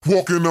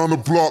Walking down the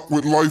block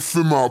with life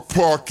in my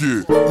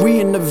pocket. We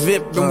in the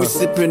VIP and we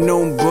sippin'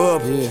 on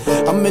bub.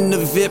 I'm in the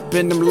VIP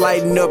and I'm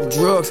lighting up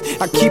drugs.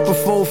 I keep a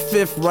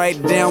 4/5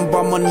 right down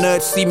by my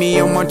nuts. See me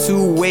on my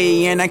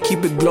two-way and I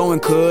keep it glowing,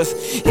 cuz.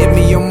 Hit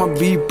me on my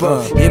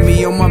beeper, hit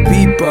me on my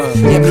beeper,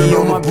 hit me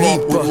on my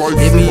beeper,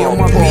 hit me on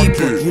my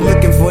beeper. You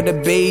looking for the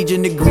beige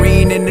and the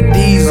green and the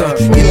diesel.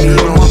 Hit me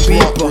on my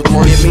beeper,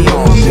 hit me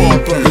on my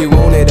beeper. You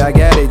want it, I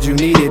got it, you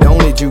need it,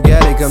 own it, you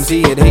got it, come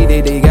see it. Hate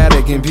it, they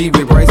gotta compete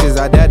with prices,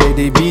 I doubt it,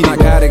 they beat it.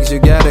 Narcotics, you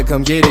gotta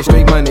come get it,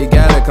 straight money,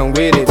 gotta come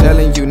with it.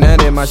 Telling you now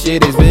that my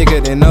shit is bigger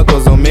than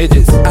knuckles on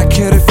midgets. I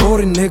care that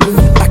 40, nigga,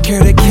 I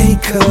care that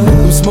cake cut.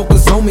 Them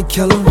smokers on me,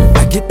 killer,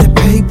 I get the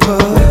paper.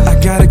 I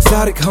got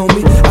exotic,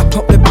 homie, I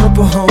pump that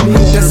purple, homie.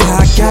 That's how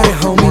I got it,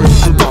 homie,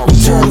 I got them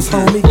turtles,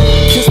 homie.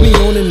 Kiss me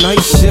on the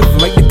night shift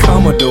like the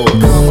Commodore.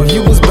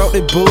 You was about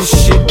that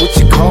bullshit, what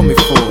you call me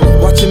for?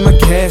 Watching my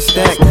cash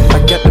stack, I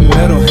got the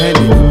metal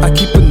handy. I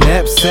keep a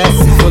knapsack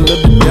full of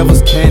the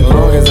devil's candy.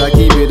 Long as I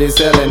keep it, it's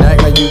selling.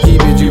 Act like you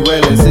keep it, you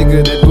wellin'. Sick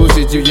of that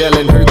bullshit, you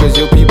yelling. Hurt cause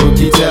your people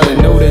keep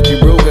telling. Know that you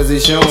broke cause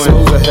it's showing.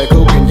 Souls a heck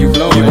hoping you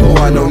blowing. You know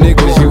I know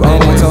niggas, you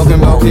only talking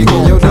about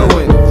kicking your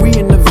doing. We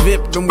in the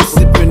VIP and we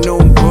sippin'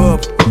 on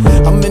bub.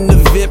 I'm in the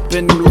VIP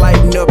and I'm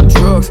lighting up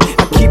drugs.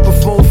 I keep a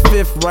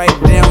 4/5 right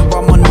down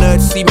by my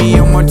nuts. See me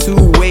on my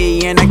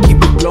two-way and I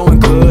keep it glowing,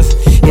 cuz.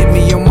 Hit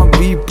me on my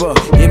beeper,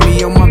 hit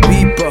me on my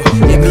beeper,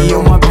 hit me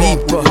on my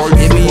beeper,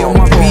 hit me on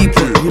my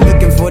beeper. You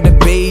looking for the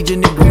beige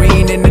and the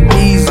green and the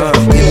diesel.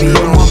 Hit me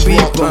on my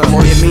beeper,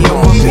 hit me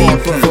on my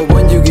beeper. For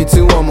when you get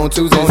two, I'm on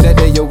Tuesdays. That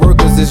day your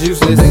workers is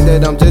useless. Think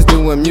that I'm just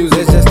doing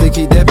music just to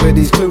keep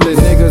deputies clueless.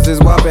 Niggas is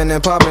whopping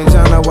and popping,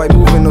 China white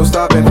moving, no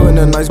stopping. Putting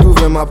a nice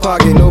groove in my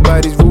pocket.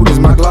 Nobody's rude as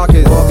my Glock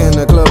is. Walk in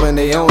the club and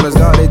they own us.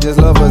 God, they just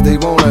love us, they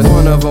want us.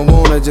 One of them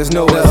wanna just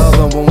know the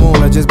other one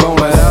wanna just bone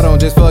us. I don't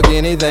just fuck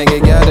anything,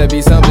 it gotta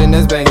be something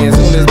that's banging.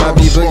 Soon as my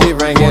people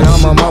get ringing,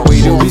 I'm on my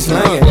way to be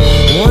slanging.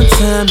 One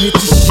time hit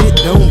the shit,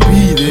 don't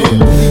be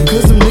there.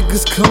 Cause them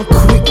niggas come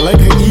quick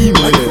like an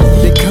email.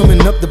 They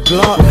coming up the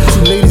block,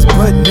 two ladies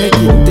butt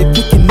naked. They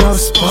picking out a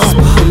spot,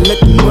 they let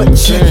the mud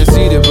check.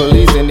 See the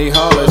police and they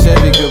holler,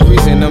 Chevy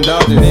Caprice and them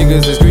Dodgers.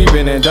 Niggas is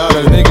creeping and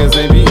dollars, niggas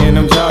ain't beating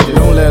them charges.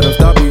 Don't let them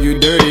stop you, you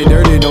dirty,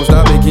 dirty. Don't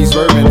stop it, keep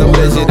swerving. Throw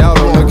that shit out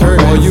on the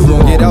curb, or you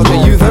gon' get out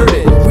till you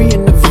 30. We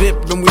in the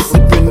VIP and we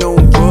sippin'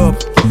 on bub.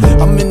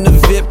 I'm in the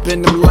VIP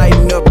and I'm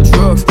lighting up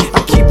drugs. I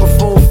keep a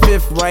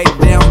 4/5 right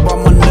down by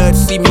my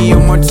nuts. See me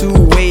on my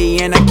two-way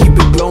and I keep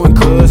it glowing,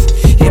 cuz.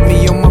 Hit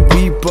me on my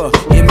beeper,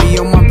 hit me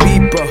on my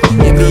beeper,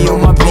 hit me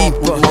on my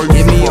beeper,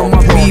 hit me on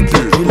my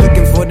beeper. You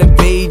looking for the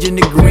beige and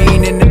the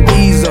green and the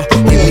diesel.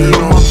 Hit me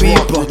on my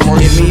beeper,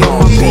 hit me on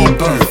my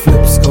beeper.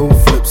 Flip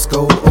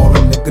sco, all a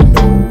nigga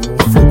know.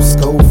 Flip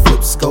sco,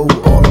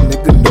 all a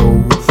nigga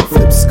know.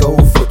 Flip sco,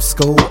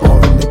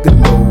 all a nigga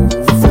know.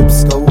 Flip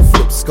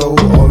sco,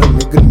 all a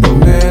nigga know.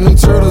 Man, them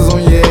turtles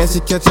on your ass,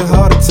 you catch a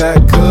heart attack,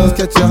 cuz.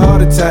 Catch a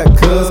heart attack,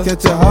 cuz.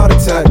 Catch a heart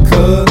attack,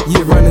 cuz.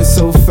 You running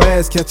so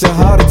fast, catch a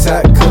heart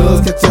attack,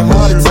 cuz. Catch a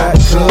heart attack,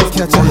 cuz.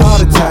 Catch a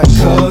heart attack,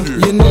 cuz.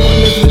 You know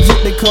when it's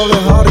legit, they call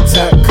it heart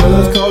attack,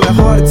 cuz. Call it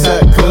heart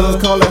attack, cuz.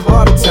 Call it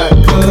heart attack,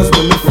 cuz.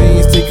 When the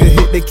fiends take a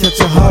hit, they catch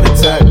a heart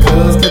attack,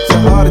 cuz. Catch a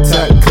heart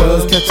attack,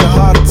 cuz. Catch a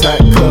heart attack,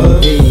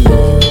 cuz. Hey,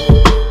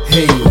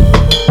 hey,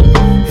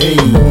 hey,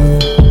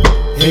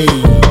 hey,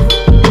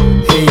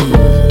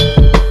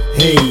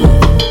 hey,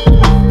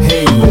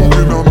 hey,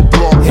 Walking down the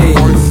block with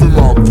life in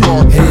my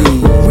pocket.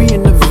 hey. We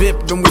in the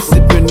VIP and we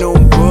sippin'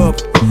 on bub.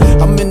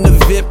 I'm in the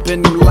VIP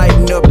and I'm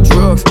lighting up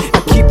drugs. I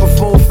keep a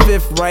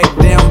 4/5 right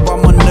down by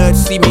my nuts.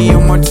 See me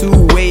on my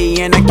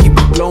two-way and I keep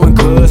it glowing,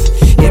 cuz.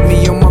 Hit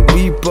me on my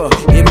beeper,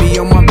 hit me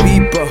on my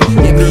beeper,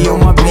 hit me on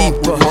my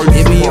beeper,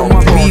 hit me on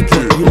my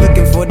beeper. You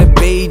looking for the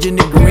beige and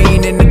the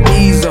green and the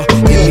diesel.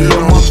 Hit me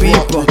on my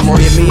beeper,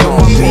 hit me on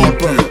my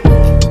beeper.